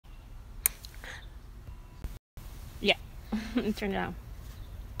Yeah. Turn it on.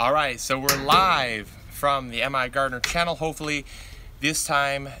 All right, so we're live from the MIgardener channel. Hopefully this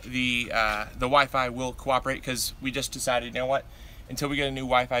time the Wi-Fi will cooperate, because we just decided, you know what, until we get a new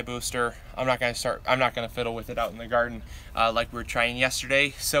Wi-Fi booster, I'm not going to fiddle with it out in the garden like we were trying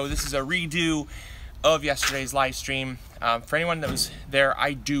yesterday. So this is a redo of yesterday's live stream. For anyone that was there,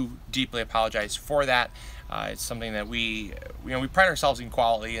 I do deeply apologize for that. It's something that we pride ourselves in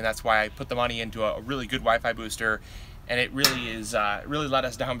quality, and that's why I put the money into a really good Wi-Fi booster, and it really is really let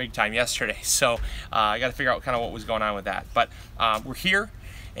us down big time yesterday. So I got to figure out kind of what was going on with that. But we're here,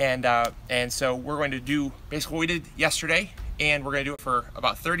 and so we're going to do basically what we did yesterday, and we're going to do it for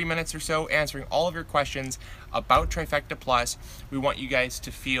about 30 minutes or so, answering all of your questions about Trifecta Plus. We want you guys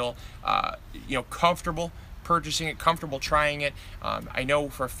to feel comfortable purchasing it, comfortable trying it. I know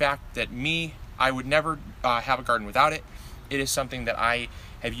for a fact that I would never have a garden without it. It is something that I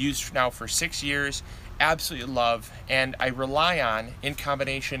have used now for 6 years, absolutely love, and I rely on in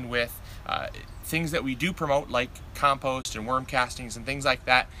combination with things that we do promote, like compost and worm castings and things like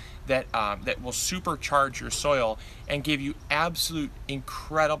that, that will supercharge your soil and give you absolute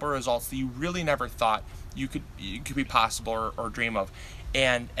incredible results that you really never thought you could be possible or dream of.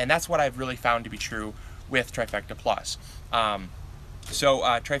 And that's what I've really found to be true with Trifecta Plus. So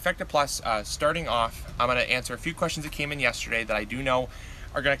Trifecta Plus, starting off, I'm going to answer a few questions that came in yesterday that I do know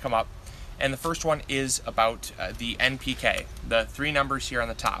are going to come up. And the first one is about the NPK, the 3 numbers here on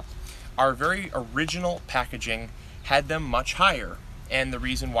the top. Our very original packaging had them much higher. And the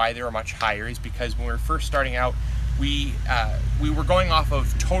reason why they were much higher is because when we were first starting out, we were going off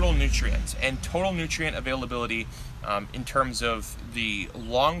of total nutrients and total nutrient availability in terms of the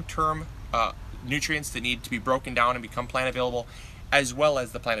long-term nutrients that need to be broken down and become plant available, as well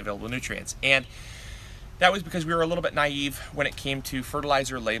as the plant available nutrients. And that was because we were a little bit naive when it came to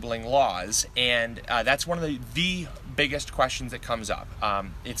fertilizer labeling laws, and that's one of the biggest questions that comes up.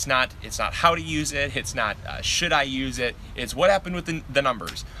 It's not how to use it, it's not should I use it, it's what happened with the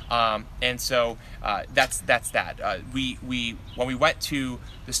numbers. And so that's that. When we went to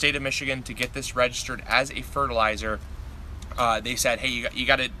the state of Michigan to get this registered as a fertilizer, they said, hey, you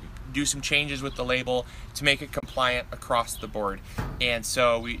got to do some changes with the label to make it compliant across the board. And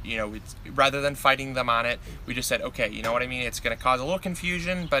so rather than fighting them on it, we just said, okay, you know what I mean, it's going to cause a little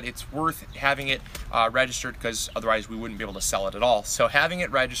confusion, but it's worth having it registered, because otherwise we wouldn't be able to sell it at all. So having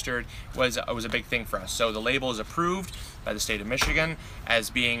it registered was a big thing for us. So the label is approved by the state of Michigan as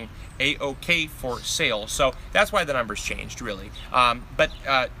being A-OK for sale. So that's why the numbers changed, really. But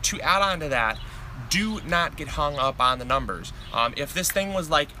to add on to that, do not get hung up on the numbers. If this thing was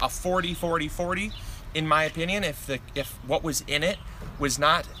like a 40-40-40, in my opinion, if what was in it was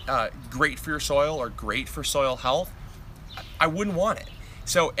not great for your soil or great for soil health, I wouldn't want it.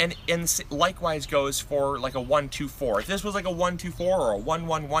 So and likewise goes for like a 1-2-4. If this was like a 1-2-4 or a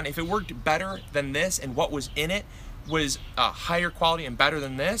 1-1-1, if it worked better than this and what was in it was higher quality and better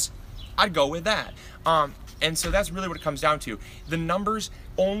than this, I'd go with that. And so that's really what it comes down to. The numbers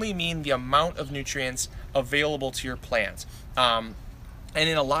only mean the amount of nutrients available to your plants. And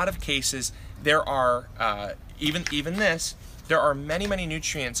in a lot of cases, there are, even this, there are many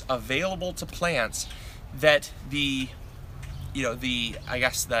nutrients available to plants that the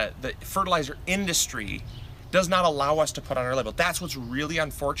fertilizer industry does not allow us to put on our label. That's what's really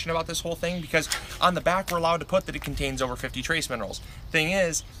unfortunate about this whole thing, because on the back we're allowed to put that it contains over 50 trace minerals. Thing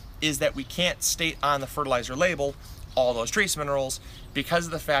is that we can't state on the fertilizer label all those trace minerals, because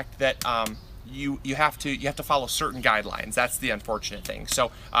of the fact that you have to follow certain guidelines. That's the unfortunate thing.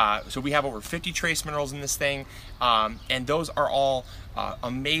 So we have over 50 trace minerals in this thing, and those are all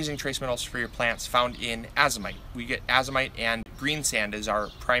amazing trace minerals for your plants found in azomite. We get azomite and green sand as our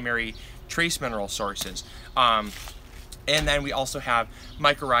primary trace mineral sources. And then we also have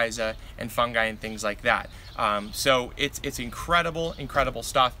mycorrhiza and fungi and things like that. So it's incredible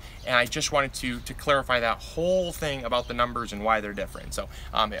stuff, and I just wanted to clarify that whole thing about the numbers and why they're different. So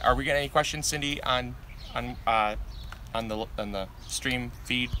are we getting any questions, Cindy, on the stream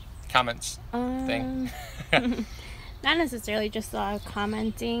feed comments thing? Not necessarily, just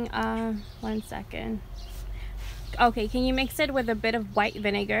commenting. 1 second. Okay, can you mix it with a bit of white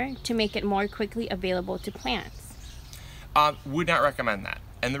vinegar to make it more quickly available to plants? Would not recommend that.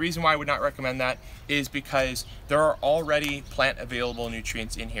 And the reason why I would not recommend that is because there are already plant available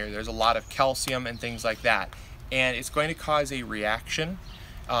nutrients in here. There's a lot of calcium and things like that, and it's going to cause a reaction.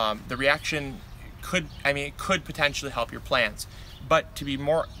 The reaction could potentially help your plants, but to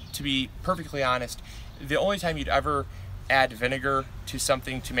be perfectly honest, the only time you'd ever add vinegar to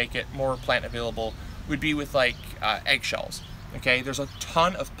something to make it more plant available would be with like eggshells. Okay, there's a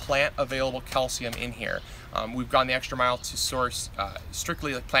ton of plant available calcium in here. We've gone the extra mile to source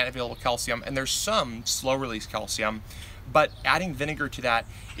strictly like plant available calcium, and there's some slow release calcium, but adding vinegar to that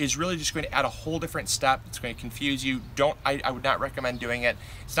is really just going to add a whole different step. It's going to confuse you. I would not recommend doing it.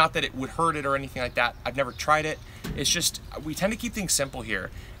 It's not that it would hurt it or anything like that. I've never tried it. It's just, we tend to keep things simple here.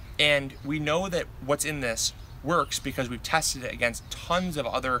 And we know that what's in this works because we've tested it against tons of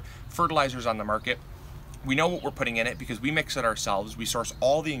other fertilizers on the market. We know what we're putting in it because we mix it ourselves. We source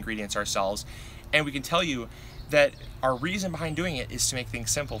all the ingredients ourselves. And we can tell you that our reason behind doing it is to make things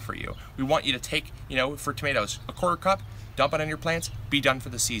simple for you. We want you to take, for tomatoes, a quarter cup, dump it on your plants, be done for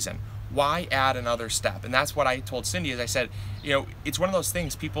the season. Why add another step? And that's what I told Cindy, as I said, it's one of those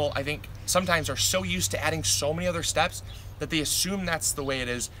things people, I think, sometimes are so used to adding so many other steps that they assume that's the way it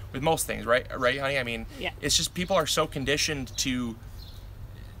is with most things, right, honey? I mean, yeah. It's just people are so conditioned to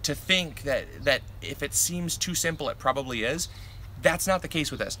think that if it seems too simple, it probably is. That's not the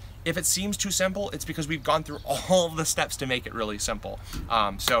case with this. If it seems too simple, it's because we've gone through all the steps to make it really simple.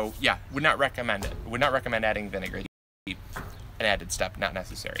 So yeah, would not recommend it. Would not recommend adding vinegar. An added step, not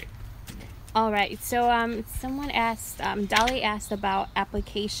necessary. All right, so someone asked, Dolly asked about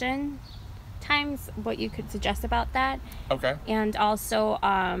application times, what you could suggest about that. Okay. And also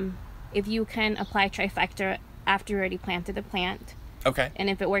if you can apply Trifecta after you already planted the plant. Okay. And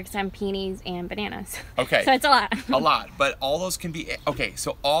if it works on peonies and bananas. Okay. So it's a lot. A lot, but all those can be, okay,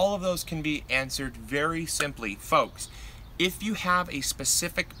 so all of those can be answered very simply. Folks, if you have a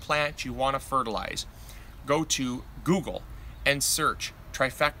specific plant you want to fertilize, go to Google and search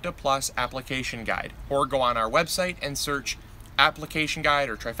Trifecta Plus Application Guide, or go on our website and search Application Guide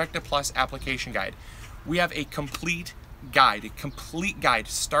or Trifecta Plus Application Guide. We have a complete guide,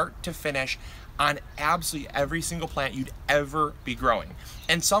 start to finish, on absolutely every single plant you'd ever be growing.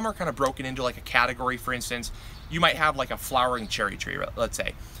 And some are kind of broken into like a category. For instance, you might have like a flowering cherry tree, let's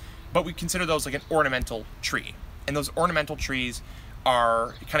say, but we consider those like an ornamental tree. And those ornamental trees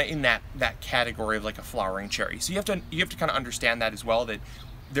are kind of in that category of like a flowering cherry. So you have to kind of understand that as well, that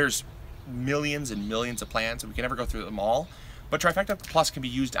there's millions and millions of plants and we can never go through them all. But Trifecta Plus can be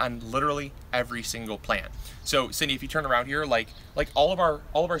used on literally every single plant. So Cindy, if you turn around here, like all of our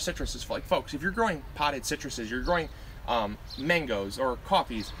citruses, like folks, if you're growing potted citruses, you're growing mangoes or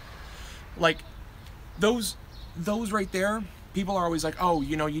coffees, like those right there, people are always like, oh,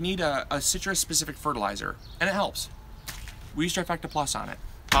 you need a citrus specific fertilizer, and it helps. We use Trifecta Plus on it.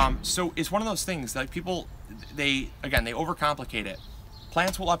 So it's one of those things that like people, they overcomplicate it.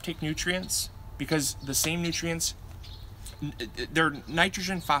 Plants will uptake nutrients because the same nutrients, they're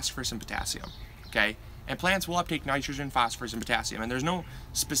nitrogen, phosphorus, and potassium, okay? And plants will uptake nitrogen, phosphorus, and potassium, and there's no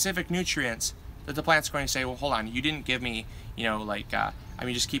specific nutrients that the plant's going to say, well, hold on, you didn't give me,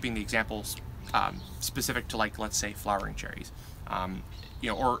 just keeping the examples specific to, like, let's say flowering cherries,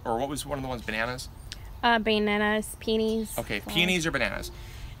 or what was one of the ones, bananas? Bananas, peonies. Okay, peonies or bananas.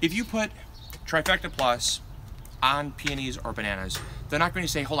 If you put Trifecta Plus on peonies or bananas, they're not going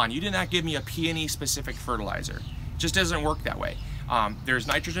to say, hold on, you did not give me a peony specific fertilizer. Just doesn't work that way. There's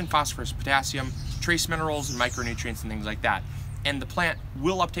nitrogen, phosphorus, potassium, trace minerals, and micronutrients and things like that. And the plant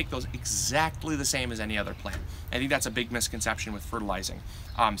will uptake those exactly the same as any other plant. I think that's a big misconception with fertilizing.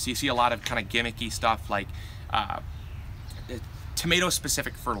 So you see a lot of kind of gimmicky stuff like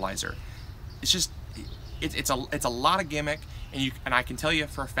tomato-specific fertilizer. It's just, it's a lot of gimmick, and I can tell you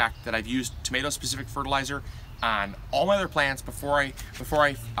for a fact that I've used tomato-specific fertilizer on all my other plants before I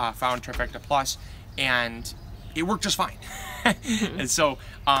found Trifecta Plus, and it worked just fine. And so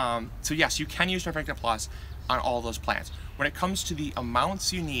yes, you can use Trifecta Plus on all those plants. When it comes to the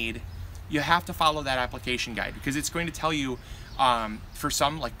amounts you need, you have to follow that application guide because it's going to tell you, for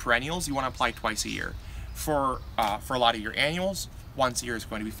some like perennials, you want to apply twice a year. For a lot of your annuals, once a year is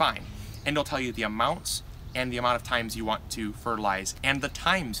going to be fine. And it'll tell you the amounts and the amount of times you want to fertilize and the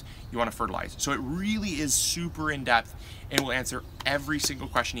times you want to fertilize. So it really is super in-depth and will answer every single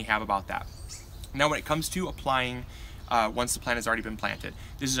question you have about that. Now, when it comes to applying once the plant has already been planted,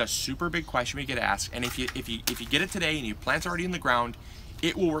 this is a super big question we get asked. And if you get it today and your plant's already in the ground,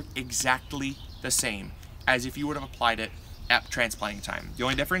 it will work exactly the same as if you would have applied it at transplanting time. The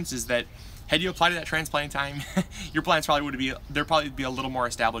only difference is that had you applied it at transplanting time, your plants probably be a little more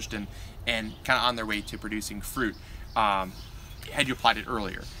established and kind of on their way to producing fruit had you applied it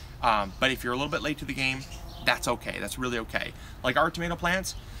earlier. But if you're a little bit late to the game, that's okay. That's really okay. Like our tomato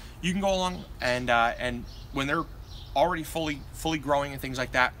plants, you can go along and when they're already fully growing and things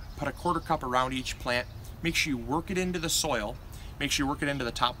like that, put a quarter cup around each plant. Make sure you work it into the soil. Make sure you work it into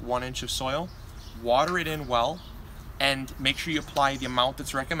the top 1 inch of soil. Water it in well, and make sure you apply the amount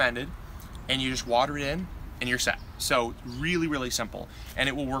that's recommended. And you just water it in, and you're set. So really, really simple, and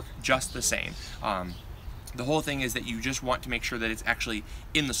it will work just the same. The whole thing is that you just want to make sure that it's actually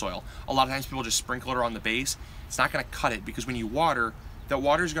in the soil. A lot of times people just sprinkle it around the base. It's not going to cut it, because when you water, that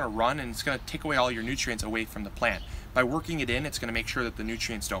water is going to run and it's going to take away all your nutrients away from the plant. By working it in, it's going to make sure that the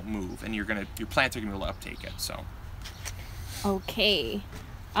nutrients don't move, and your plants are going to be able to uptake it. So. Okay.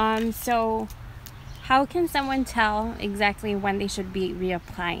 So how can someone tell exactly when they should be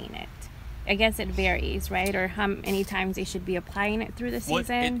reapplying it? I guess it varies, right? Or how many times they should be applying it through the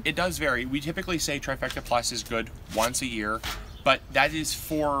season? Well, it does vary. We typically say Trifecta Plus is good once a year, but that is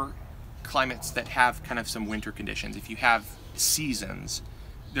for climates that have kind of some winter conditions. If you have seasons,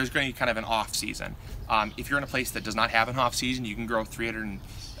 there's going to be kind of an off season. If you're in a place that does not have an off season, you can grow 300,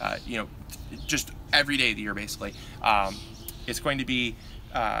 just every day of the year, basically. It's going to be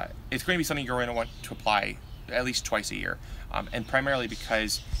something you're going to want to apply at least twice a year, and primarily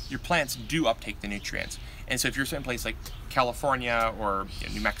because your plants do uptake the nutrients. And so if you're in a place like California or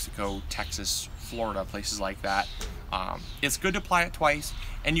New Mexico, Texas, Florida, places like that, it's good to apply it twice,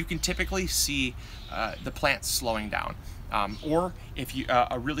 and you can typically see the plants slowing down. Or if you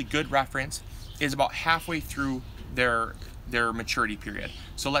a really good reference is about halfway through their maturity period.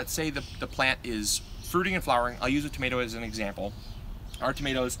 So let's say the plant is fruiting and flowering. I'll use a tomato as an example. Our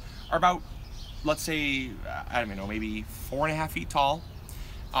tomatoes are about, let's say, I don't know, maybe 4.5 feet tall,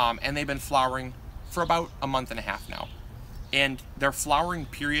 and they've been flowering for about a month and a half now. And their flowering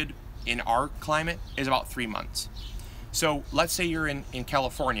period in our climate is about 3 months. So let's say you're in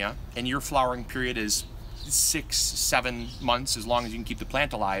California and your flowering period is 6-7 months, as long as you can keep the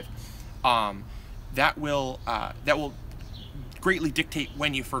plant alive. That will greatly dictate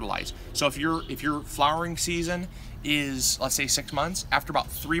when you fertilize. So if your flowering season is, let's say, 6 months, after about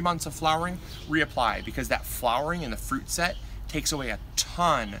 3 months of flowering, reapply, because that flowering and the fruit set takes away a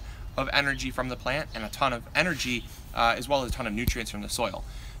ton of energy from the plant, and a ton of energy as well as a ton of nutrients from the soil.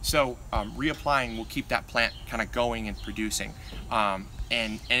 So reapplying will keep that plant kind of going and producing,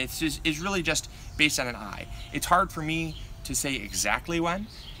 and it's really just based on an eye. It's hard for me to say exactly when,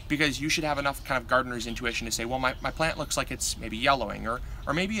 because you should have enough kind of gardener's intuition to say, well, my plant looks like it's maybe yellowing, or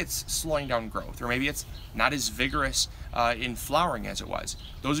maybe it's slowing down growth, or maybe it's not as vigorous in flowering as it was.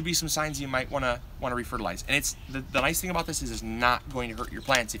 Those would be some signs you might want to refertilize. And it's the nice thing about this is it's not going to hurt your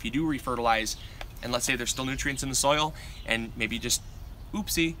plants. If you do refertilize, and let's say there's still nutrients in the soil, and maybe just,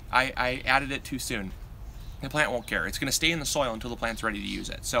 oopsie, I added it too soon, the plant won't care. It's going to stay in the soil until the plant's ready to use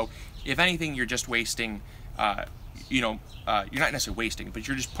it. So if anything, you're just wasting, you're not necessarily wasting, but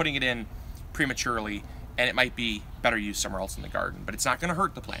you're just putting it in prematurely, and it might be better used somewhere else in the garden, but it's not going to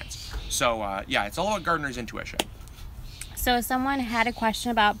hurt the plants. So yeah, it's all about gardener's intuition. So someone had a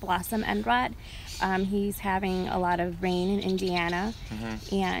question about blossom end rot. He's having a lot of rain in Indiana,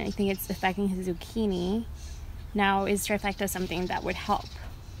 and I think it's affecting his zucchini. Now, is Trifecta something that would help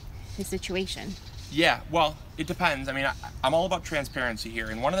his situation? Yeah, well, it depends. I mean, I'm all about transparency here,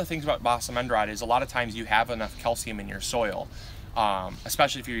 and one of the things about blossom end rot is a lot of times you have enough calcium in your soil,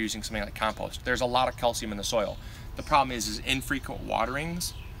 especially if you're using something like compost. There's a lot of calcium in the soil. The problem is infrequent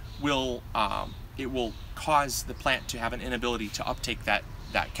waterings will cause the plant to have an inability to uptake that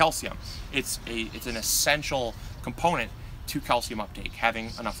calcium. It's an essential component to calcium uptake, having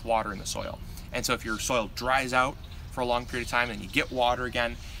enough water in the soil. And so if your soil dries out for a long period of time and you get water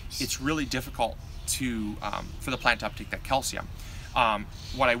again, it's really difficult for the plant to uptake that calcium.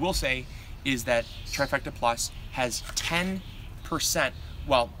 What I will say is that Trifecta Plus has 10%,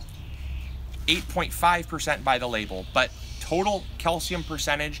 well, 8.5% by the label, but total calcium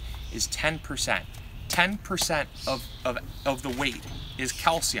percentage is 10%. 10% of the weight is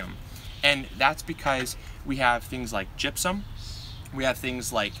calcium, and that's because we have things like gypsum, we have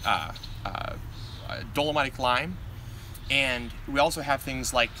things like dolomitic lime, and we also have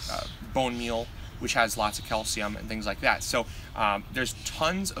things like bone meal, which has lots of calcium and things like that. So there's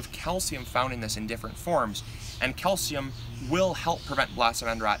tons of calcium found in this in different forms, and calcium will help prevent blossom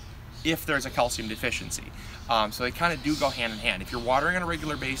end rot if there's a calcium deficiency. So they kind of do go hand in hand. If you're watering on a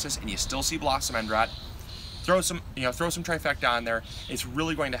regular basis and you still see blossom end rot, throw some Trifecta on there. It's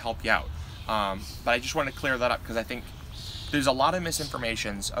really going to help you out. But I just want to clear that up, because I think there's a lot of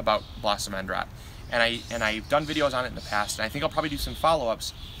misinformations about blossom end rot, and I've done videos on it in the past, and I think I'll probably do some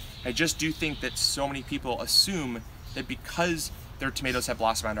follow-ups. I just do think that so many people assume that because their tomatoes have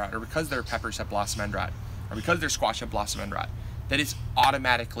blossom end rot, or because their peppers have blossom end rot, or because their squash have blossom end rot, that it's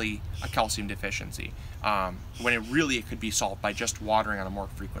automatically a calcium deficiency, when it could be solved by just watering on a more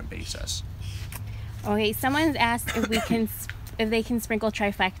frequent basis. Okay, someone's asked if they can sprinkle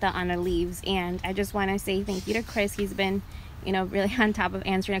Trifecta on the leaves, and I just want to say thank you to Chris. He's been you know, really on top of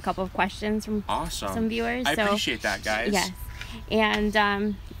answering a couple of questions from some viewers. I appreciate that, guys. Yes.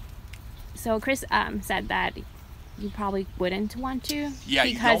 And so Chris said that you probably wouldn't want to,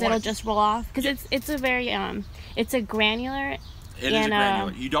 because it'll just roll off, because it's a very it's a granular. It is a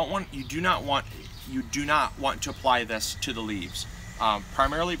granular. You do not want to apply this to the leaves,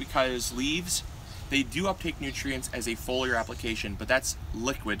 primarily because leaves, they do uptake nutrients as a foliar application, but that's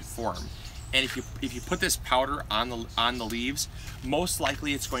liquid form. And if you put this powder on the leaves, most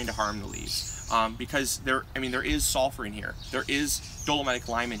likely it's going to harm the leaves, because there is sulfur in here, there is dolomitic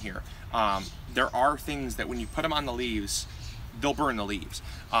lime in here. There are things that when you put them on the leaves, they'll burn the leaves,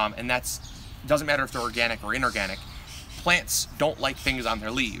 and doesn't matter if they're organic or inorganic. Plants don't like things on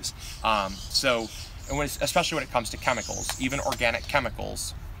their leaves, especially when it comes to chemicals. Even organic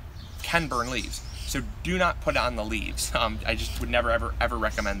chemicals can burn leaves, so do not put it on the leaves. I just would never ever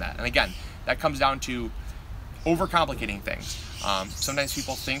recommend that. And again, that comes down to overcomplicating things. Sometimes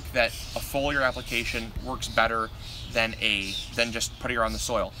people think that a foliar application works better than just putting it on the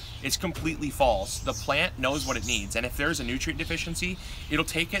soil. It's completely false. The plant knows what it needs, and if there's a nutrient deficiency, it'll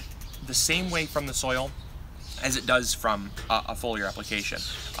take it the same way from the soil as it does from a foliar application.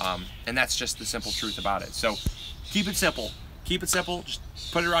 And that's just the simple truth about it. So keep it simple. Keep it simple. Just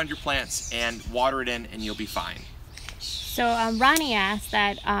put it around your plants and water it in, and you'll be fine. So Ronnie asked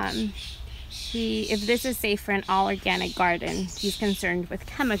that if this is safe for an all-organic garden. He's concerned with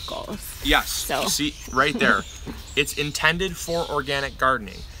chemicals. Yes. So. See, right there. It's intended for organic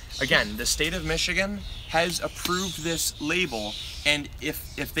gardening. Again, the state of Michigan has approved this label, and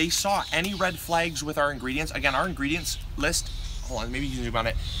if they saw any red flags with our ingredients, again, our ingredients list, hold on, maybe you can zoom on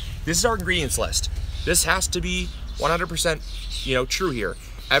it. This is our ingredients list. This has to be 100% true here.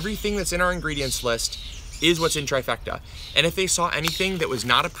 Everything that's in our ingredients list is what's in Trifecta. And if they saw anything that was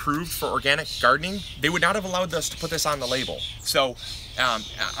not approved for organic gardening, they would not have allowed us to put this on the label. So, and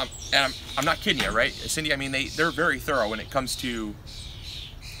I'm not kidding you, right, Cindy? I mean, they're very thorough when it comes to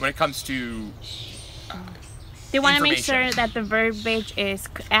they want to make sure that the verbiage is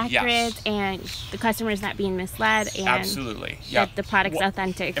accurate, and the customer is not being misled, and absolutely, that the product's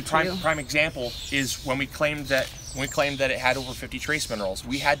authentic. A prime example is when we claimed that it had over 50 trace minerals.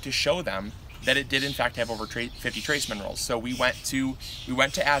 We had to show them that it did in fact have over 50 trace minerals. So we went to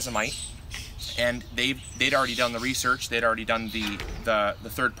Azomite, and they'd already done the research. They'd already done the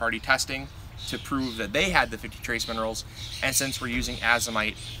third-party testing to prove that they had the 50 trace minerals. And since we're using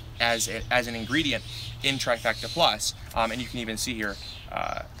Azomite as an ingredient in Trifecta Plus, and you can even see here,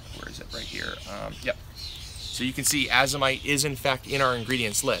 where is it? Right here. Yep. So you can see Azomite is in fact in our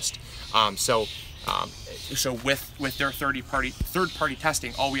ingredients list. So with their third-party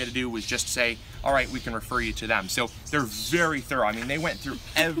testing, all we had to do was just say, all right, we can refer you to them. So they're very thorough. I mean, they went through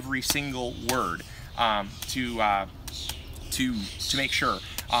every single word to make sure.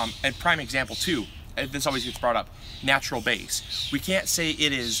 And prime example too, this always gets brought up, natural base. We can't say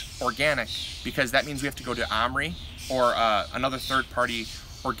it is organic, because that means we have to go to Omri or another third-party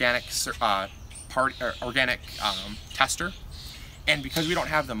organic tester. And because we don't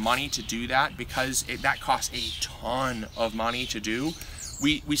have the money to do that, because that costs a ton of money to do,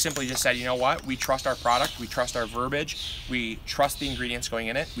 we simply just said, you know what, we trust our product, we trust our verbiage, we trust the ingredients going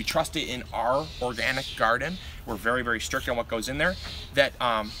in it, we trust it in our organic garden. We're very, very strict on what goes in there. That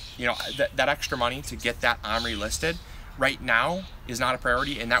that extra money to get that Omri listed right now is not a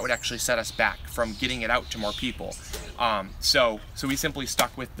priority, and that would actually set us back from getting it out to more people. So we simply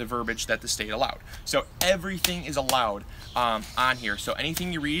stuck with the verbiage that the state allowed. So everything is allowed on here. So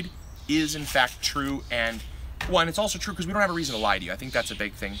anything you read is in fact true, and it's also true because we don't have a reason to lie to you. I think that's a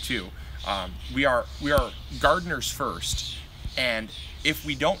big thing too. We are gardeners first, and if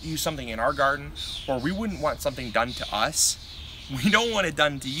we don't use something in our garden, or we wouldn't want something done to us, we don't want it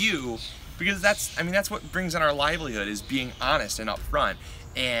done to you, because that's what brings in our livelihood, is being honest and upfront.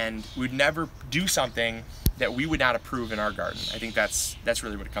 And we'd never do something that we would not approve in our garden. I think that's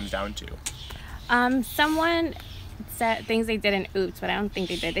really what it comes down to. Someone said things they did in Oops, but I don't think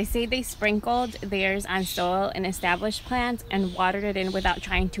they did. They say they sprinkled theirs on soil in established plants and watered it in without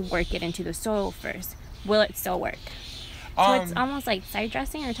trying to work it into the soil first. Will it still work? So it's almost like side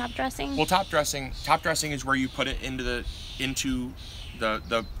dressing or top dressing? Well, top dressing is where you put it into the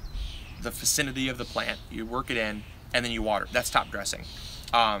vicinity of the plant. You work it in, and then you water. That's top dressing.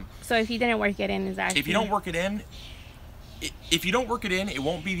 So if you didn't work it in, if you don't work it in, it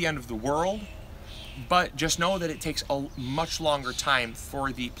won't be the end of the world. But just know that it takes a much longer time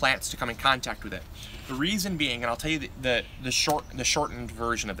for the plants to come in contact with it. The reason being, and I'll tell you the shortened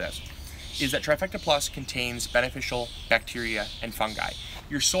version of this, is that Trifecta Plus contains beneficial bacteria and fungi.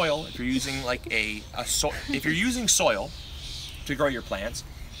 Your soil, if you're using if you're using soil to grow your plants,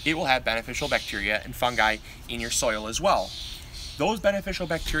 it will have beneficial bacteria and fungi in your soil as well. Those beneficial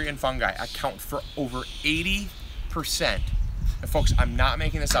bacteria and fungi account for over 80%. And folks, I'm not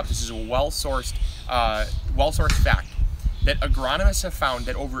making this up. This is a well-sourced fact that agronomists have found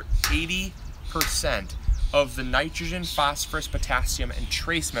that over 80% of the nitrogen, phosphorus, potassium, and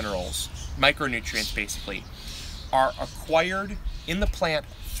trace minerals, micronutrients basically, are acquired in the plant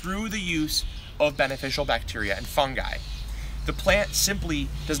through the use of beneficial bacteria and fungi. The plant simply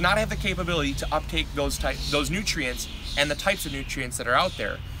does not have the capability to uptake those nutrients and the types of nutrients that are out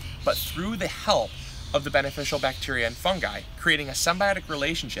there, but through the help of the beneficial bacteria and fungi, creating a symbiotic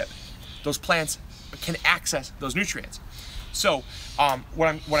relationship, those plants can access those nutrients. So what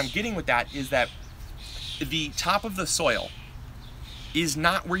I'm getting with that is that the top of the soil is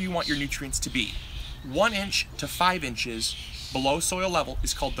not where you want your nutrients to be. 1 inch to 5 inches below soil level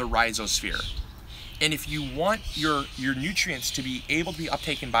is called the rhizosphere. And if you want your nutrients to be able to be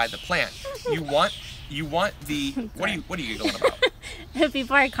uptaken by the plant, you want the what are you giggling about?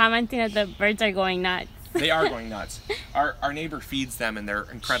 People are commenting that the birds are going nuts. They are going nuts. Our neighbor feeds them and they're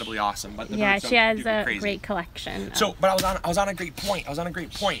incredibly awesome. But the birds she has a crazy. great collection. So, but I was on a great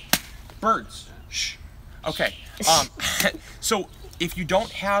point. Birds. Shh. Okay. So if you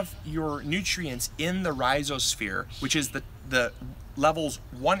don't have your nutrients in the rhizosphere, which is the levels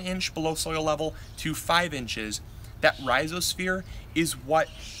 1 inch below soil level to 5 inches, that rhizosphere is what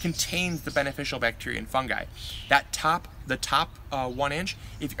contains the beneficial bacteria and fungi. The top 1 inch,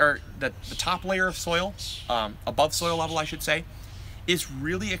 the top layer of soil, above soil level, I should say, is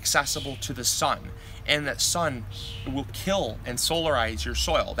really accessible to the sun, and that sun will kill and solarize your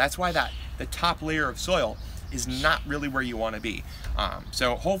soil. That's why the top layer of soil is not really where you want to be.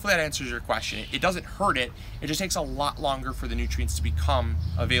 So hopefully that answers your question. It doesn't hurt it. It just takes a lot longer for the nutrients to become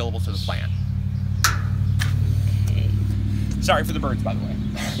available to the plant. Okay. Sorry for the birds, by the way.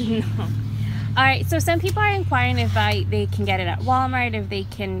 No. All right, so some people are inquiring if they can get it at Walmart, if they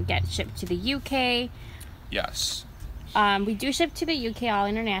can get shipped to the UK. Yes. We do ship to the UK all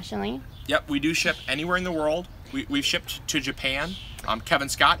internationally. Yep, we do ship anywhere in the world. We've shipped to Japan. Kevin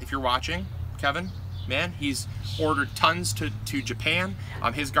Scott, if you're watching, Kevin, man, he's ordered tons to Japan.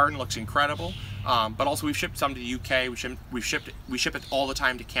 His garden looks incredible. But also we've shipped some to the UK. We ship it all the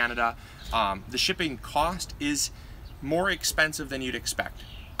time to Canada. The shipping cost is more expensive than you'd expect.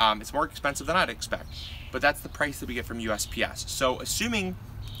 It's more expensive than I'd expect, but that's the price that we get from USPS. So assuming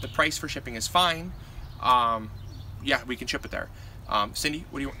the price for shipping is fine, yeah, we can ship it there. Cindy,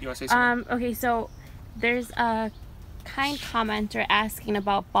 what do you want to say something? Okay, so there's a kind commenter asking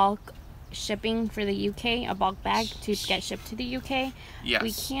about bulk shipping for the UK, a bulk bag to get shipped to the UK. Yes.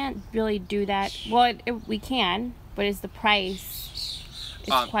 We can't really do that. Well, we can, but it's the price.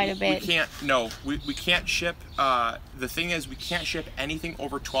 It's quite a bit. We can't ship. The thing is, we can't ship anything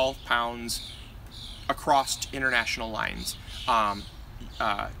over 12 pounds across international lines.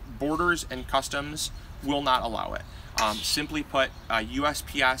 Borders and customs will not allow it. Simply put,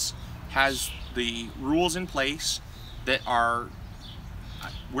 USPS has the rules in place that are,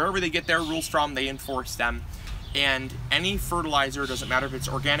 wherever they get their rules from, they enforce them. And any fertilizer, doesn't matter if it's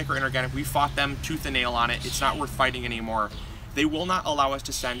organic or inorganic, we fought them tooth and nail on it. It's not worth fighting anymore. They will not allow us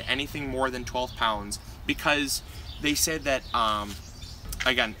to send anything more than 12 pounds because they said that,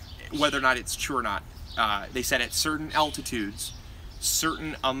 again, whether or not it's true or not, they said at certain altitudes,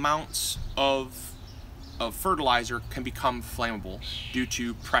 certain amounts of fertilizer can become flammable due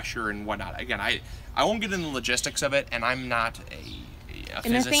to pressure and whatnot. Again, I won't get into the logistics of it, and I'm not a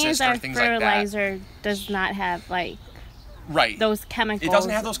and the thing is, our fertilizer does not have right those chemicals. It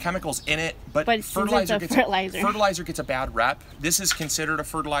doesn't have those chemicals in it, but fertilizer gets a bad rep. This is considered a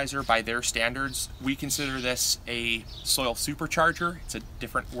fertilizer by their standards. We consider this a soil supercharger. It's a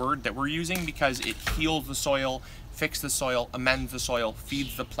different word that we're using because it heals the soil, fixes the soil, amends the soil,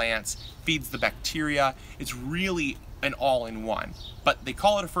 feeds the plants, feeds the bacteria. It's really an all-in-one. But they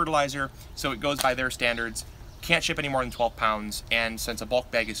call it a fertilizer, so it goes by their standards. Can't ship any more than 12 pounds, and since a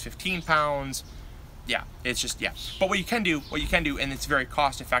bulk bag is 15 pounds, yeah, it's just, yeah. But what you can do, and it's very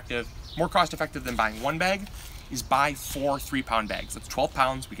cost-effective, more cost-effective than buying one bag, is buy 4 3-pound bags. That's 12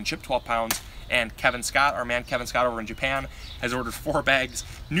 pounds. We can ship 12 pounds. And Kevin Scott, our man Kevin Scott over in Japan, has ordered 4 bags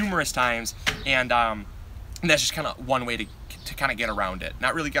numerous times. And that's just kind of one way to kind of get around it.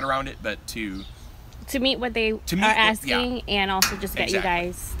 Not really get around it, but to meet what they are asking, and also just get you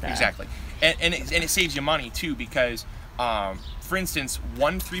guys the... Exactly. And it saves you money too, because for instance,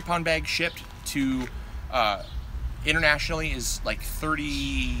 1 3-pound bag shipped to internationally is like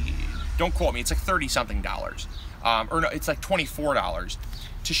 30, don't quote me, it's like 30 something dollars, or no, it's like $24.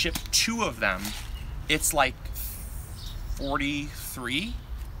 To ship 2 of them, it's like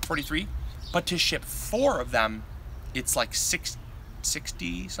 $43, but to ship 4 of them, it's like 60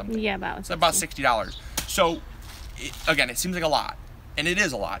 something. Yeah, about it's about $60. So again, it seems like a lot, and it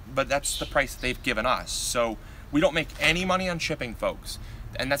is a lot, but that's the price that they've given us. So we don't make any money on shipping, folks,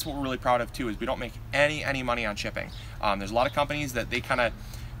 and that's what we're really proud of too. Is we don't make any money on shipping. There's a lot of companies that they kind of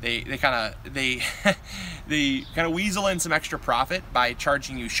weasel in some extra profit by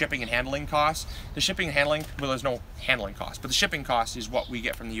charging you shipping and handling costs. The shipping and handling, well, there's no handling cost, but the shipping cost is what we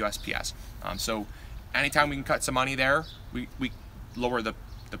get from the USPS. So anytime we can cut some money there, we lower the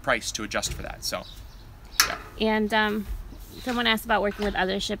price to adjust for that. So yeah. And someone asked about working with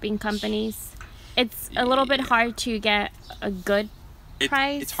other shipping companies. It's a little bit hard to get a good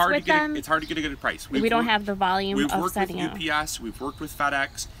price. It's hard with to get them. It's hard to get a good price. We don't have the volume of setting up. We've worked with UPS, we've worked with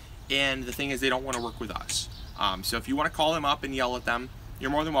FedEx, and the thing is, they don't want to work with us. So if you want to call them up and yell at them,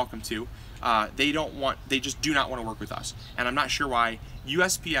 you're more than welcome to. They just do not want to work with us, and I'm not sure why.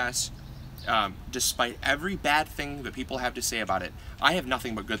 USPS, despite every bad thing that people have to say about it, I have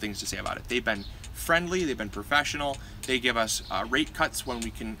nothing but good things to say about it. They've been friendly, they've been professional. They give us rate cuts when we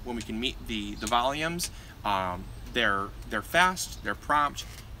can meet the volumes. They're fast, they're prompt,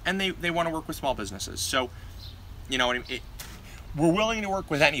 and they want to work with small businesses. So, you know, we're willing to work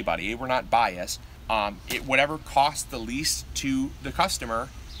with anybody. We're not biased. Whatever costs the least to the customer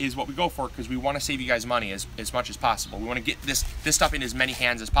is what we go for, because we want to save you guys money as much as possible. We want to get this stuff in as many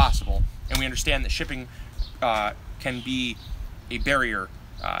hands as possible, and we understand that shipping can be a barrier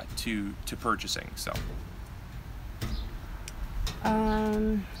to purchasing. So.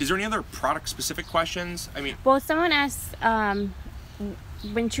 Is there any other product-specific questions? I mean, well, someone asked when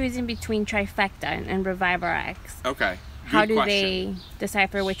choosing between Trifecta and Revive RX. Okay. How do they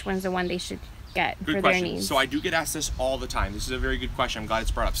decipher which one's the one they should get for their needs? So I do get asked this all the time. This is a very good question. I'm glad it's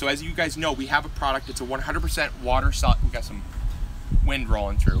brought up. So as you guys know, we have a product. It's a 100% water soluble. We got some wind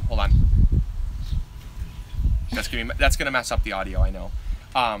rolling through. Hold on. That's gonna mess up the audio. I know.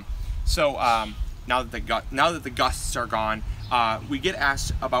 Now that the gusts are gone. We get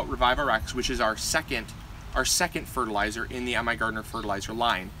asked about Revive RX, which is our second fertilizer in the MIgardener fertilizer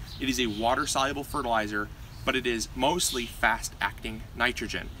line. It is a water-soluble fertilizer, but it is mostly fast-acting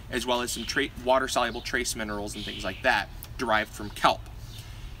nitrogen, as well as some water-soluble trace minerals and things like that derived from kelp.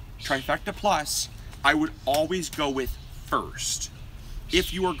 Trifecta Plus, I would always go with first.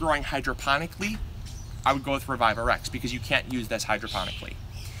 If you are growing hydroponically, I would go with Revive RX, because you can't use this hydroponically.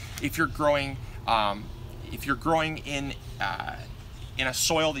 If you're growing in a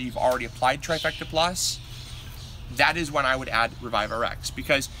soil that you've already applied Trifecta Plus, that is when I would add Revive RX,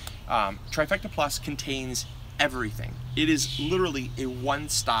 because Trifecta Plus contains everything. It is literally a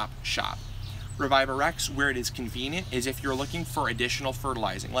one-stop shop. Revive RX, where it is convenient, is if you're looking for additional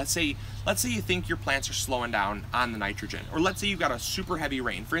fertilizing. Let's say you think your plants are slowing down on the nitrogen, or let's say you've got a super heavy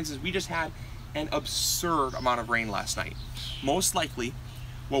rain. For instance, we just had an absurd amount of rain last night. Most likely,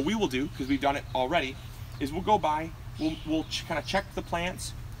 what we will do, because we've done it already, is we'll go by, we'll kind of check the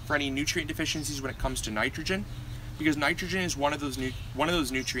plants for any nutrient deficiencies when it comes to nitrogen, because nitrogen is one of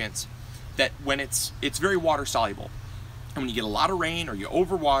those nutrients that when it's very water soluble, and when you get a lot of rain or you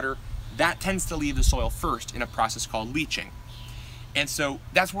overwater, that tends to leave the soil first in a process called leaching. And so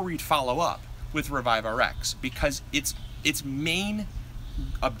that's where we'd follow up with Revive RX, because its main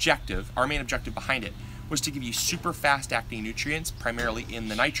objective, our main objective behind it, was to give you super fast acting nutrients, primarily in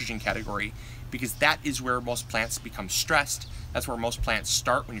the nitrogen category, because that is where most plants become stressed. That's where most plants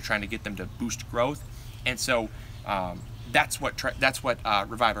start when you're trying to get them to boost growth. And so that's what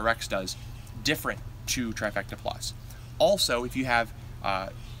Revive RX does, different to Trifecta Plus. Also, if you have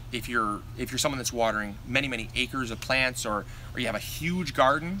if you're someone that's watering many acres of plants, or you have a huge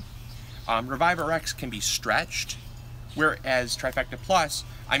garden, Revive RX can be stretched, whereas Trifecta Plus,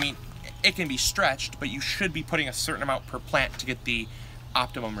 I mean, it can be stretched, but you should be putting a certain amount per plant to get the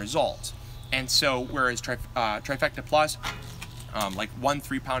optimum result. And so, whereas Trifecta Plus, like 1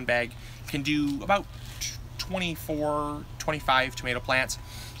 3-pound bag, can do about 24, 25 tomato plants.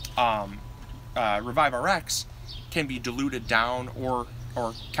 Revive RX can be diluted down or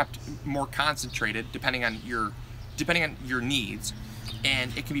kept more concentrated depending on your needs,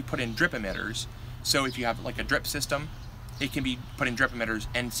 and it can be put in drip emitters. So if you have like a drip system, it can be put in drip emitters,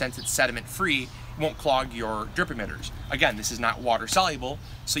 and since it's sediment free, it won't clog your drip emitters. Again, this is not water soluble,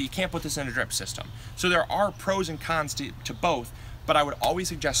 so you can't put this in a drip system. So there are pros and cons to both, but I would always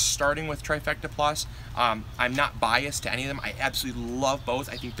suggest starting with Trifecta Plus. I'm not biased to any of them. I absolutely love both.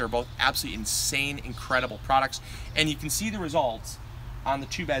 I think they're both absolutely insane, incredible products, and you can see the results on the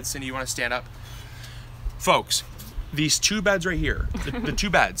 2 beds. Cindy, you want to stand up? Folks, these 2 beds right here, the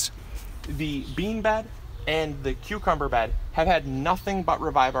 2 beds, the bean bed and the cucumber bed have had nothing but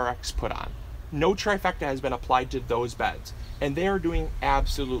Revive RX put on. No Trifecta has been applied to those beds, and they are doing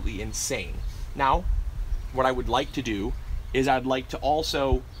absolutely insane. Now, what I would like to do is I'd like to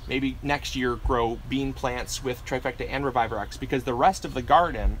also maybe next year grow bean plants with Trifecta and Revive RX, because the rest of the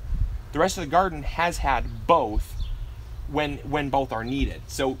garden has had both when both are needed.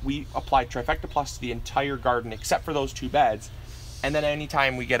 So we applied Trifecta Plus to the entire garden except for those two beds, and then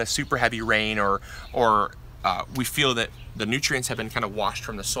anytime we get a super heavy rain or we feel that the nutrients have been kind of washed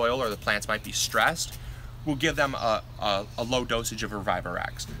from the soil or the plants might be stressed, we'll give them a low dosage of Revive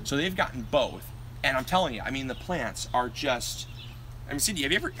RX. So they've gotten both, and I'm telling you, I mean, the plants are just, I mean, Cindy,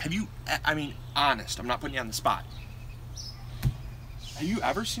 I mean, honest, I'm not putting you on the spot. Have you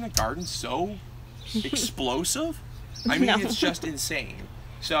ever seen a garden so explosive? I mean, no. It's just insane.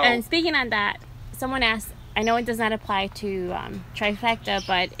 So, and speaking on that, someone asked, I know it does not apply to Trifecta,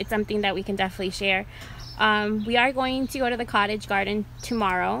 but it's something that we can definitely share. We are going to go to the cottage garden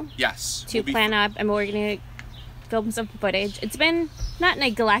tomorrow. Yes. To plan up, and we're going to film some footage. It's been not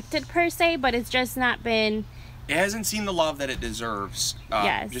neglected per se, but it's just not been... It hasn't seen the love that it deserves.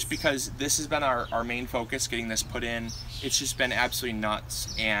 Yes. Just because this has been our main focus, getting this put in. It's just been absolutely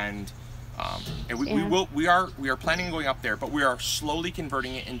nuts, and we are planning on going up there, but we are slowly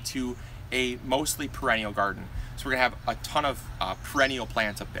converting it into a mostly perennial garden. So we're gonna have a ton of perennial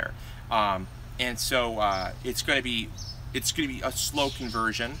plants up there, and so it's gonna be a slow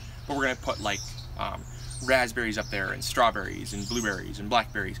conversion. But we're gonna put like raspberries up there, and strawberries, and blueberries, and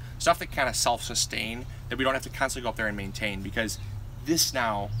blackberries, stuff that kind of self-sustain, that we don't have to constantly go up there and maintain, because this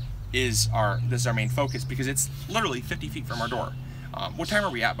now is our main focus, because it's literally 50 feet from our door. What time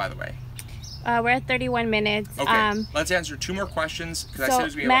are we at, by the way? We're at 31 minutes. Okay, let's answer two more questions, because I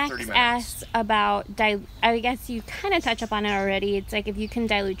said we have about 30 minutes. Max asked about, I guess you kind of touched upon it already. It's like if you can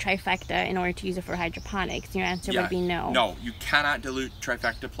dilute Trifecta in order to use it for hydroponics. Your answer would be no. No, you cannot dilute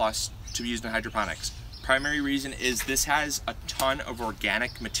Trifecta Plus to be used in hydroponics. Primary reason is this has a ton of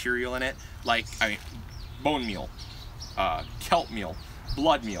organic material in it, like bone meal, kelp meal,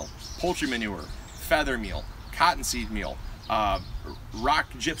 blood meal, poultry manure, feather meal, cottonseed meal, rock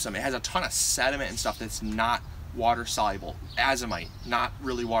gypsum. It has a ton of sediment and stuff that's not water soluble. Azomite, not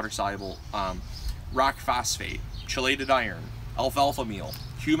really water soluble. Rock phosphate, chelated iron, alfalfa meal,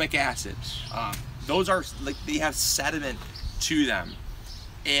 humic acid. Those are like, they have sediment to them,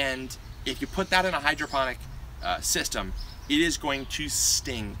 and if you put that in a hydroponic system, it is going to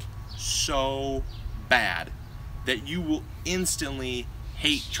stink so bad that you will instantly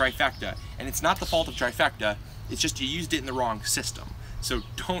hate Trifecta. And it's not the fault of Trifecta, it's just you used it in the wrong system. So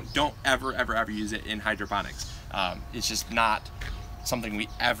don't ever use it in hydroponics. It's just not something we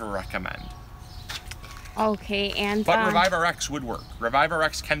ever recommend. Okay, and but Revive RX would work. Revive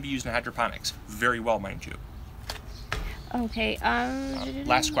RX can be used in hydroponics very well, mind you. Okay.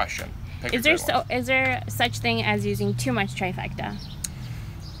 Last question. Is there such thing as using too much Trifecta?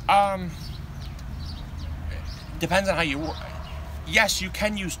 Depends on how you work. Yes, you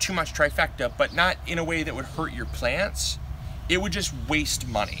can use too much Trifecta, but not in a way that would hurt your plants. It would just waste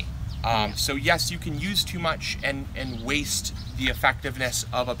money. So yes, you can use too much and waste the effectiveness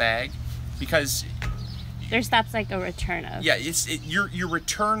of a bag, because there stops like a return of. Yeah, your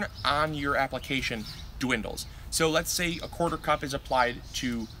return on your application dwindles. So let's say a quarter cup is applied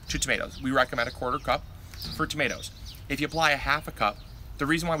to tomatoes. We recommend a quarter cup for tomatoes. If you apply a half a cup, the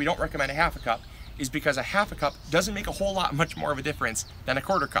reason why we don't recommend a half a cup is because a half a cup doesn't make a whole lot much more of a difference than a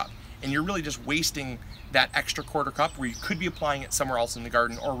quarter cup. And you're really just wasting that extra quarter cup where you could be applying it somewhere else in the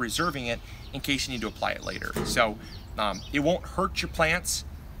garden or reserving it in case you need to apply it later. So it won't hurt your plants.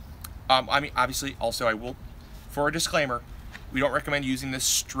 I mean, obviously, also I will, for a disclaimer, we don't recommend using this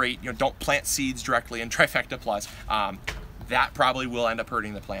straight. Don't plant seeds directly in Trifecta Plus. That probably will end up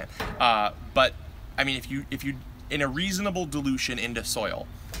hurting the plant. But I mean, if you in a reasonable dilution into soil,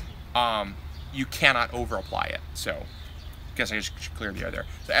 you cannot over apply it. So I guess I just cleared the air there.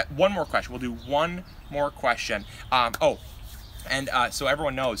 So one more question. We'll do one more question. So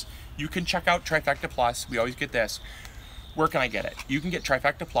everyone knows, you can check out Trifecta Plus. We always get this. Where can I get it? You can get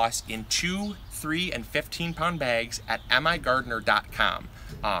Trifecta Plus in 2, 3, and 15-pound bags at MIgardener.com.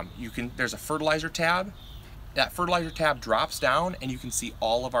 There's a fertilizer tab. That fertilizer tab drops down, and you can see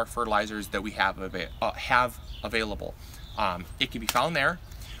all of our fertilizers that we have available. It can be found there.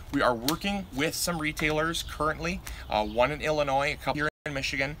 We are working with some retailers currently, one in Illinois, a couple here in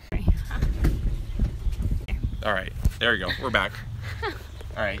Michigan. All right, there we go. We're back.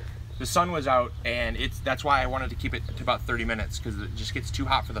 All right. The sun was out, and that's why I wanted to keep it to about 30 minutes, because it just gets too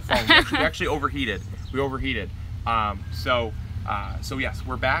hot for the phone. We actually overheated. We overheated. So yes,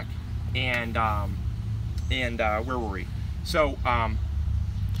 we're back, and And where were we? So I'm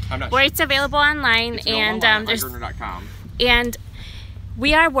not where sure. It's available online, It's and there's MIgardener.com. And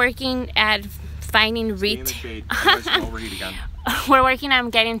we are working at finding retail. We're working on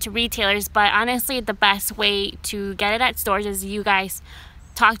getting to retailers, but honestly, the best way to get it at stores is you guys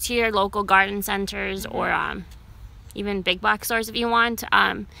talk to your local garden centers, or even big box stores if you want,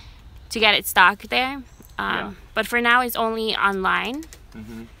 to get it stocked there. But for now, it's only online.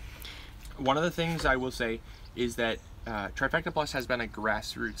 One of the things I will say is that Trifecta Plus has been a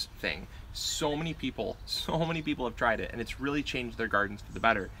grassroots thing. So many people have tried it, and it's really changed their gardens for the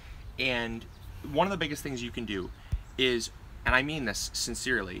better. And one of the biggest things you can do is, and I mean this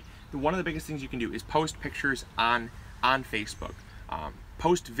sincerely, one of the biggest things you can do is post pictures on Facebook,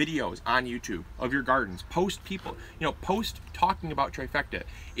 post videos on YouTube of your gardens, post post talking about Trifecta.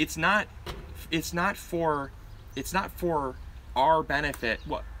 It's not for our benefit.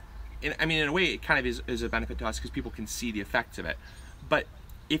 Well, I mean, in a way, it kind of is a benefit to us because people can see the effects of it. But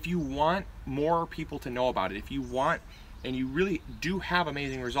if you want more people to know about it, if you want, and you really do have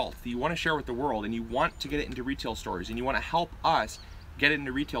amazing results that you want to share with the world, and you want to get it into retail stores, and you want to help us get it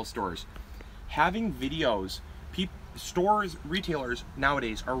into retail stores, having videos, retailers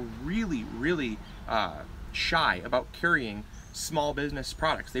nowadays are really shy about carrying small business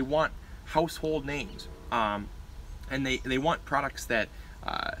products. They want household names, and they want products that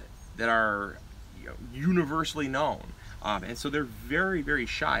are universally known, and so they're very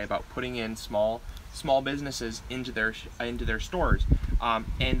shy about putting in small businesses into their stores.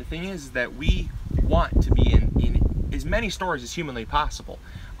 And the thing is that we want to be in as many stores as humanly possible,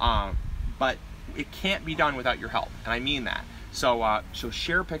 but it can't be done without your help, and I mean that. So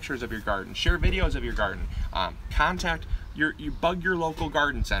share pictures of your garden, share videos of your garden, contact you bug your local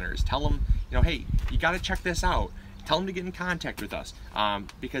garden centers, tell them, hey, you got to check this out. Tell them to get in contact with us,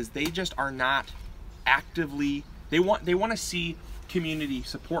 because they just are not actively. They want to see community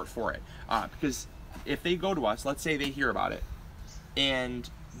support for it, because if they go to us, let's say they hear about it, and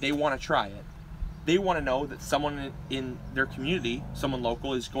they want to try it, they want to know that someone in their community, someone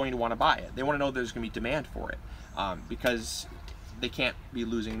local, is going to want to buy it. They want to know there's going to be demand for it, because they can't be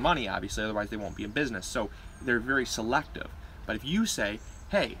losing money, obviously, otherwise they won't be in business. So they're very selective. But if you say,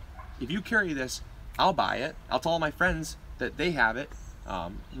 hey, if you carry this, I'll buy it. I'll tell all my friends that they have it.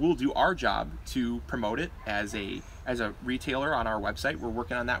 We'll do our job to promote it as a retailer on our website. We're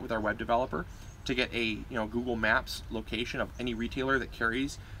working on that with our web developer to get a Google Maps location of any retailer that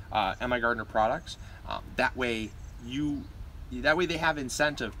carries MIgardener products. That way they have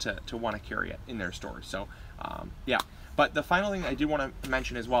incentive to want to carry it in their stores. So yeah. But the final thing I do want to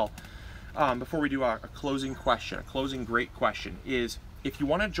mention as well, before we do a closing great question, is if you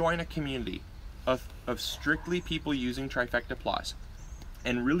want to join a community of strictly people using Trifecta Plus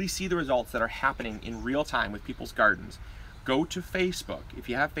and really see the results that are happening in real time with people's gardens, go to Facebook. If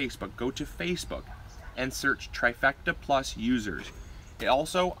you have Facebook, go to Facebook and search Trifecta Plus users.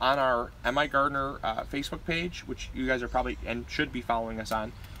 Also on our MIgardener Facebook page, which you guys are probably and should be following us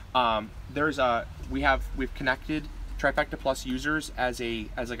on, we've connected Trifecta Plus users as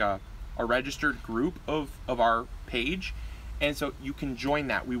like a registered group of our page, and so you can join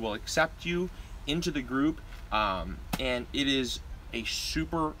that. We will accept you into the group, and it is a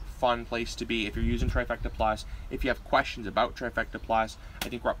super fun place to be if you're using Trifecta Plus. If you have questions about Trifecta Plus, I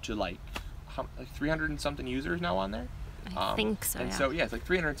think we're up to like 300 and something users now on there. I think so. And so yeah, it's like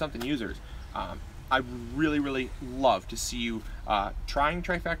 300 and something users. I really love to see you trying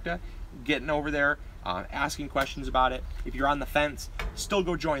Trifecta, getting over there, asking questions about it. If you're on the fence, still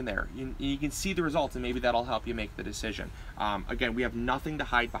go join there. You can see the results, and maybe that'll help you make the decision. Again, we have nothing to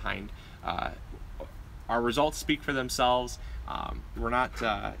hide behind. Our results speak for themselves. We're not,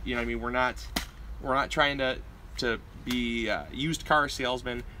 we're not trying to be used car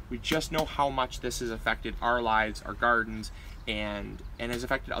salesmen. We just know how much this has affected our lives, our gardens, and has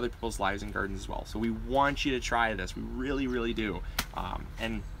affected other people's lives and gardens as well. So we want you to try this. We really do.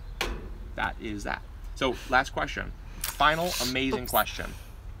 And that is that. So last question, final amazing question.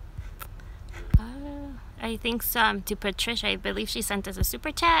 I think to Patricia. I believe she sent us a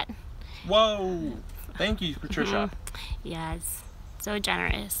super chat. Whoa! Thank you, Patricia. Yes, so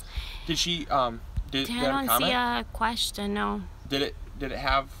generous. Did she? Did I don't see a question. No. Did it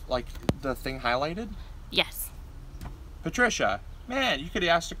have like the thing highlighted? Yes. Patricia, man, you could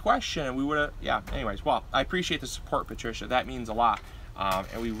have asked a question and we would have. Yeah. Anyways, well, I appreciate the support, Patricia. That means a lot,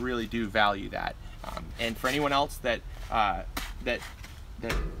 and we really do value that. And for anyone else that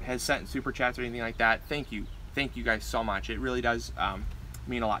has sent super chats or anything like that, thank you guys so much. It really does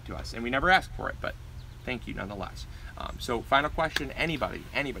mean a lot to us, and we never ask for it, but thank you nonetheless. So final question, anybody,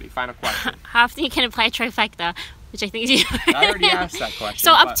 final question. How often you can apply Trifecta, which I think you I already asked that question.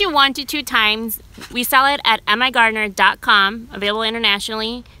 So up to 1 to 2 times. We sell it at MIgardener.com, available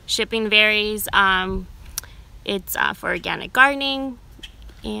internationally. Shipping varies. It's for organic gardening.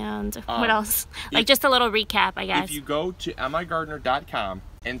 And what else? Like just a little recap, I guess. If you go to MIgardener.com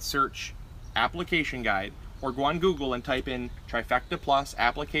and search application guide, or go on Google and type in Trifecta Plus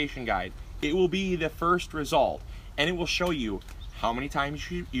application guide, it will be the first result. And it will show you how many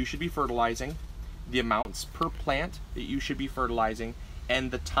times you should be fertilizing, the amounts per plant that you should be fertilizing, and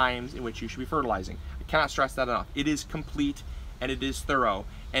the times in which you should be fertilizing. I cannot stress that enough. It is complete and it is thorough.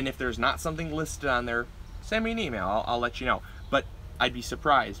 And if there's not something listed on there, send me an email. I'll let you know. But I'd be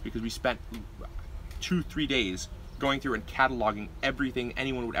surprised, because we spent 2-3 days going through and cataloging everything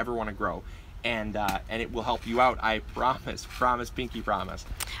anyone would ever want to grow. And it will help you out. I promise, pinky promise.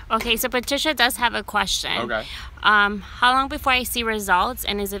 Okay, so Patricia does have a question. Okay. How long before I see results,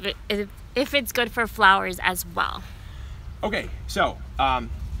 and if it's good for flowers as well? Okay, so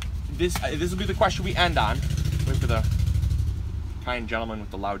this will be the question we end on. Wait for the kind gentleman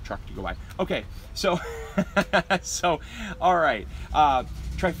with the loud truck to go by. Okay, so all right,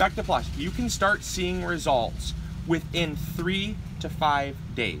 Trifecta Plus, you can start seeing results within 3 to 5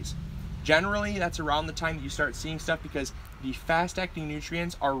 days. Generally, that's around the time that you start seeing stuff, because the fast-acting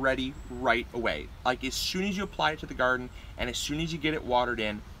nutrients are ready right away. Like as soon as you apply it to the garden and as soon as you get it watered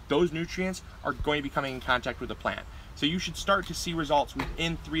in, those nutrients are going to be coming in contact with the plant. So you should start to see results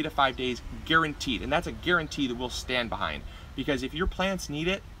within 3 to 5 days, guaranteed. And that's a guarantee that we'll stand behind. Because if your plants need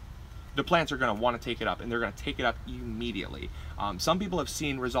it, the plants are going to want to take it up, and they're going to take it up immediately. Some people have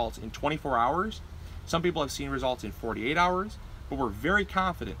seen results in 24 hours. Some people have seen results in 48 hours. But we're very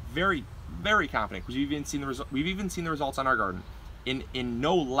confident, very confident, because we've even seen the results on our garden in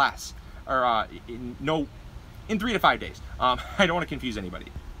no less, or in 3 to 5 days. I don't want to confuse anybody,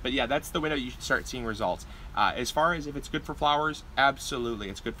 but yeah, that's the way that you should start seeing results. As far as if it's good for flowers, absolutely,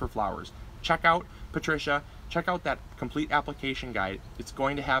 it's good for flowers. Check out Patricia. Check out that complete application guide. It's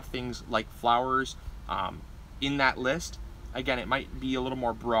going to have things like flowers in that list. Again, it might be a little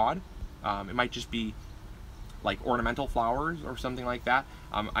more broad. It might just be like ornamental flowers or something like that.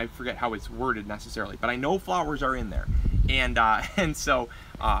 I forget how it's worded necessarily, but I know flowers are in there, and so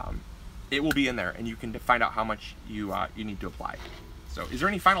it will be in there, and you can find out how much you need to apply. So, is there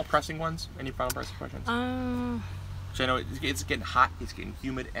any final pressing ones? Any final pressing questions? So I know it's getting hot, it's getting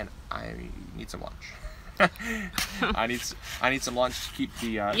humid, and I need some lunch. I need some lunch to keep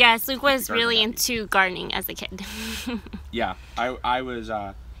the. Yes, Luke was really into gardening as a kid. Yeah, I was.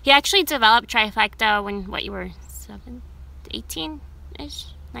 He actually developed Trifecta when, what, you were 18-ish,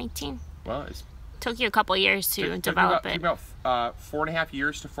 19? Well, it took you a couple years to develop it. It took about 4.5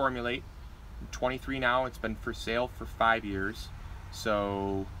 years to formulate. I'm 23 now. It's been for sale for 5 years.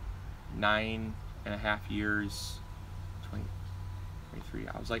 So 9.5 years, 23.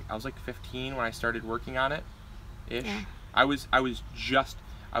 I was like 15 when I started working on it, ish. Yeah. I was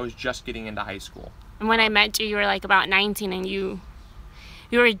just getting into high school. And when I met you, you were like about 19, and you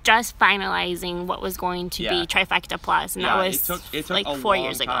were just finalizing what was going to be Trifecta Plus, and that was it took like a 4 long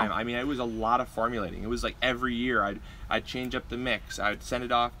years ago. I mean, it was a lot of formulating. It was like every year I'd change up the mix. I'd send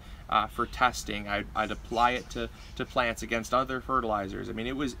it off for testing. I'd apply it to plants against other fertilizers. I mean,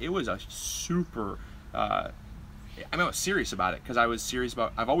 it was a super. I was serious about it, because I've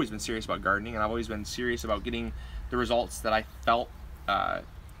always been serious about gardening, and I've always been serious about getting the results that I felt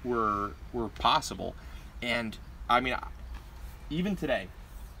were possible. And I mean, even today,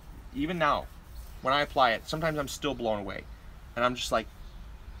 even now, when I apply it, sometimes I'm still blown away, and I'm just like,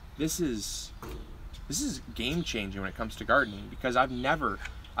 this is game changing when it comes to gardening, because I've never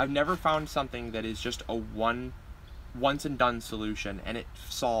found something that is just a once and done solution, and it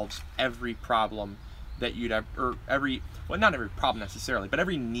solves every problem that you'd have, or not every problem necessarily, but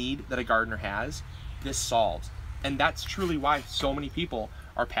every need that a gardener has, this solves. And that's truly why so many people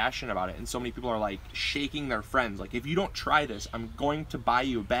are passionate about it, and so many people are like shaking their friends, like, if you don't try this, I'm going to buy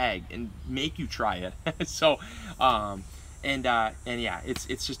you a bag and make you try it. So and yeah,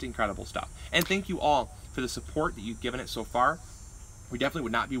 it's just incredible stuff. And thank you all for the support that you've given it so far. We definitely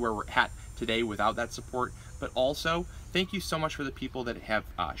would not be where we're at today without that support. But also, thank you so much for the people that have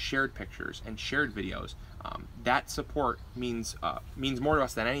shared pictures and shared videos. That support means more to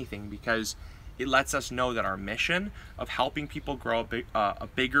us than anything, because it lets us know that our mission of helping people grow a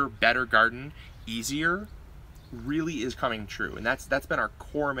bigger, better garden easier really is coming true. And that's been our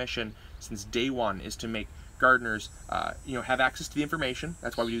core mission since day one, is to make gardeners have access to the information.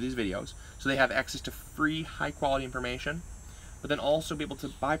 That's why we do these videos, so they have access to free, high quality information, but then also be able to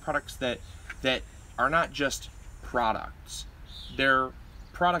buy products that are not just products. They're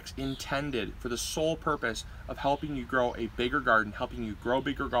products intended for the sole purpose of helping you grow a bigger garden, helping you grow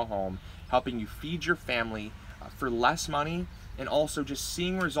bigger go home, helping you feed your family for less money, and also just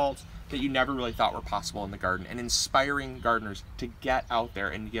seeing results that you never really thought were possible in the garden, and inspiring gardeners to get out there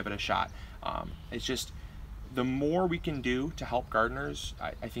and give it a shot. It's just, the more we can do to help gardeners,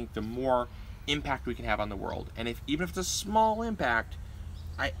 I think the more impact we can have on the world. And even if it's a small impact,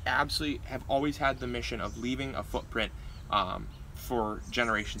 I absolutely have always had the mission of leaving a footprint for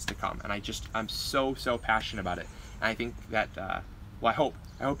generations to come. And I'm so passionate about it. And I think that, well,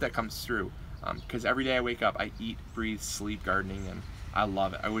 I hope that comes through, because every day I wake up, I eat, breathe, sleep gardening, and I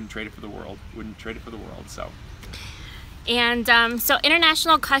love it. I wouldn't trade it for the world. So. And so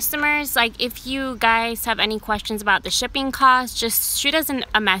international customers, like if you guys have any questions about the shipping costs, just shoot us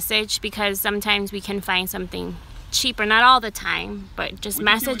a message, because sometimes we can find something cheaper, not all the time, but just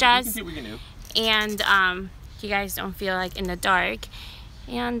message us. We can see what we can do. And you guys don't feel like in the dark.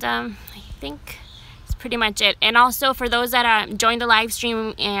 And I think that's pretty much it. And also for those that joined the live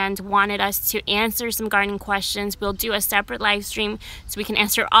stream and wanted us to answer some gardening questions, we'll do a separate live stream so we can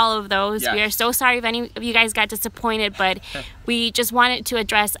answer all of those. Yes. We are so sorry if any of you guys got disappointed, but we just wanted to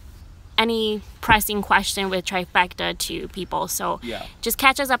address any pressing question with Trifecta to people. So just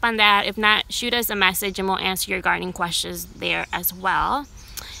catch us up on that. If not, shoot us a message and we'll answer your gardening questions there as well.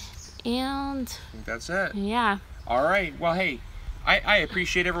 And I think that's it. Yeah. All right. Well, hey, I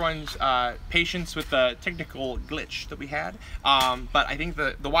appreciate everyone's patience with the technical glitch that we had. But I think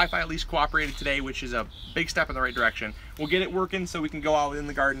the Wi-Fi at least cooperated today, which is a big step in the right direction. We'll get it working so we can go out in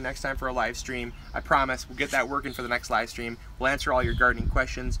the garden next time for a live stream. I promise we'll get that working for the next live stream. We'll answer all your gardening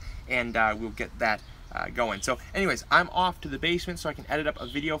questions, and we'll get that going. So anyways, I'm off to the basement so I can edit up a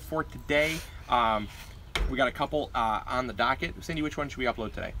video for today. We got a couple on the docket. Cindy, which one should we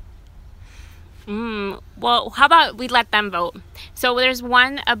upload today? Well, how about we let them vote? So there's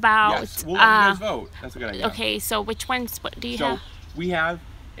one about... Yes, we'll let you guys vote. That's a good idea. Okay, so which ones, what do you have? So we have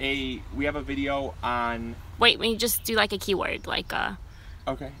a video on... Wait, we just do like a keyword, like a...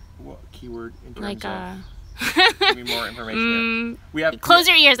 Okay, what keyword in terms like a... Give me more information. We have... Close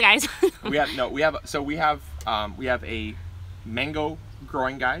your ears, guys. we have a mango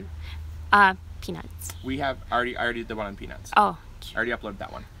growing guide. Peanuts. We have I already did the one on peanuts. Oh. I already uploaded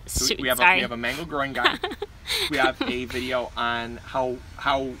that one. So Shoot, we have a mango growing guide. We have a video on how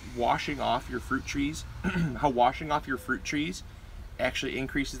washing off your fruit trees, actually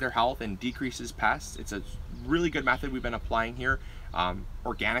increases their health and decreases pests. It's a really good method we've been applying here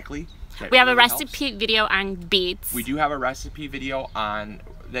organically. We have a recipe video on beets. We do have a recipe video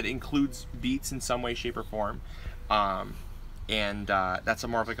that includes beets in some way, shape, or form, and that's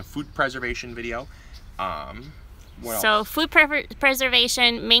more of like a food preservation video. So food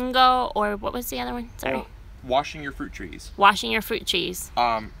preservation, mango, or what was the other one? Sorry. Washing your fruit trees. Washing your fruit trees.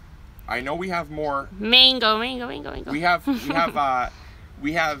 I know we have more. Mango. We have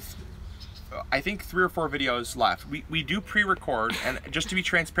I think 3 or 4 videos left. We do pre-record, and just to be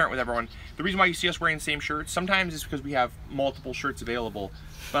transparent with everyone, the reason why you see us wearing the same shirts sometimes is because we have multiple shirts available,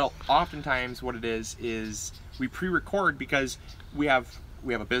 but oftentimes what it is we pre-record because we have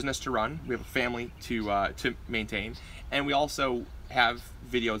a business to run, we have a family to maintain, and we also have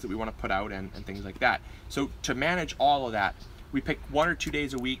videos that we want to put out and things like that. So to manage all of that, we pick 1 or 2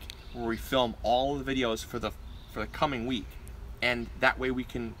 days a week where we film all of the videos for the coming week, and that way we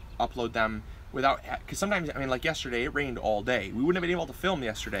can upload them without, because sometimes, I mean, like yesterday, it rained all day. We wouldn't have been able to film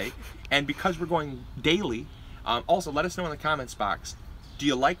yesterday, and because we're going daily, also let us know in the comments box, do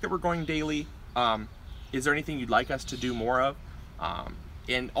you like that we're going daily? Is there anything you'd like us to do more of?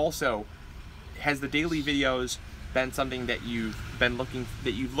 And also, has the daily videos been something that you've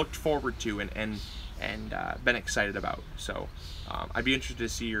looked forward to and been excited about? So I'd be interested to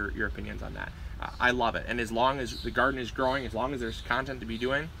see your opinions on that. I love it, and as long as the garden is growing, as long as there's content to be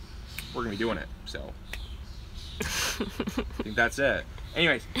doing, we're gonna be doing it. So I think that's it.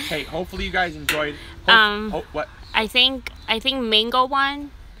 Anyways, hey, hopefully you guys enjoyed. What? I think mango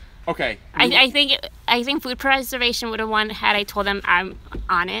won. Okay. I think food preservation would have won had I told them I'm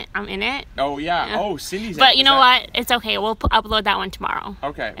on it. I'm in it. Oh yeah. Oh, Cindy's. But you know what? It's okay. We'll upload that one tomorrow.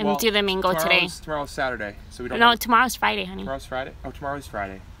 Okay. And do the mango today. Tomorrow's Saturday, so we don't. No, tomorrow's Friday, honey. Tomorrow's Friday. Oh, tomorrow's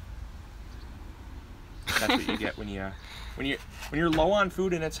Friday. That's what you get when you're low on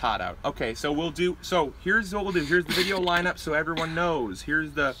food and it's hot out. Okay, so here's what we'll do. Here's the video lineup so everyone knows.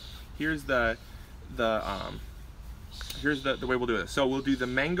 Here's the way we'll do it. So we'll do the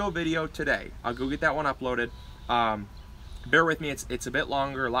mango video today. I'll go get that one uploaded. Bear with me, it's a bit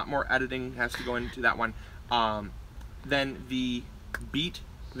longer, a lot more editing has to go into that one. Then the beet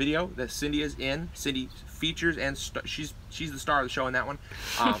video that Cindy is in. Cindy features and she's the star of the show in that one.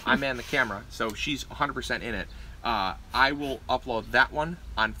 I man the camera, so she's 100% in it. I will upload that one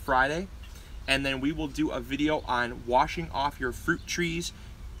on Friday, and then we will do a video on washing off your fruit trees.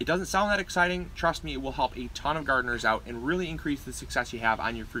 It doesn't sound that exciting. Trust me, it will help a ton of gardeners out and really increase the success you have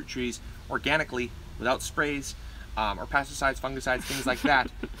on your fruit trees organically, without sprays or pesticides, fungicides, things like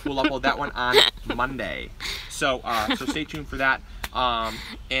that. We'll upload that one on Monday. So so stay tuned for that.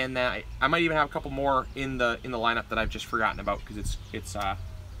 And I might even have a couple more in the lineup that I've just forgotten about, because it's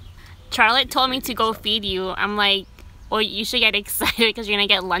Charlotte told me to go feed you. I'm like, well, you should get excited because you're gonna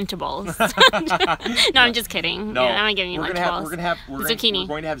get Lunchables. No, I'm just kidding. No, I'm not giving you Lunchables. We're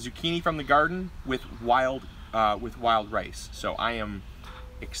going to have zucchini from the garden with wild rice. So I am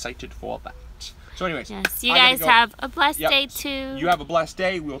excited for that. So anyways, yes, you guys have a blessed day too. You have a blessed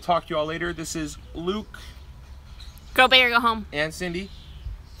day. We'll talk to you all later. This is Luke. Grow big or go home. And Cindy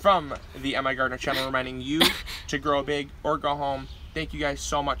from the MIgardener channel, reminding you to grow big or go home. Thank you guys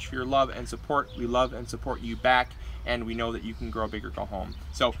so much for your love and support. We love and support you back, and we know that you can grow big or go home.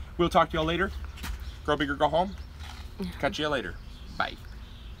 So we'll talk to you all later. Grow big or go home. Catch you later. Bye.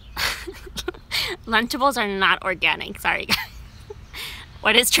 Lunchables are not organic. Sorry, guys.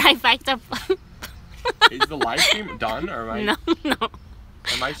 What is Trifecta? Is the live stream done, or am I? No.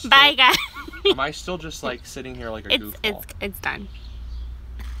 Am I still, bye, guys. Am I still just like sitting here like a goofball? It's done.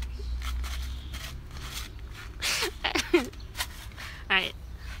 Alright.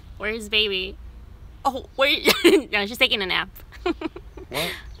 Where's baby? Oh, wait. No, she's taking a nap.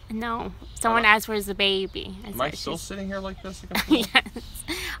 What? No. Someone asked where's the baby. Am I still sitting here like this? Yes.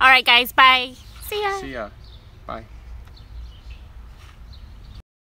 Alright, guys. Bye. See ya. See ya. Bye.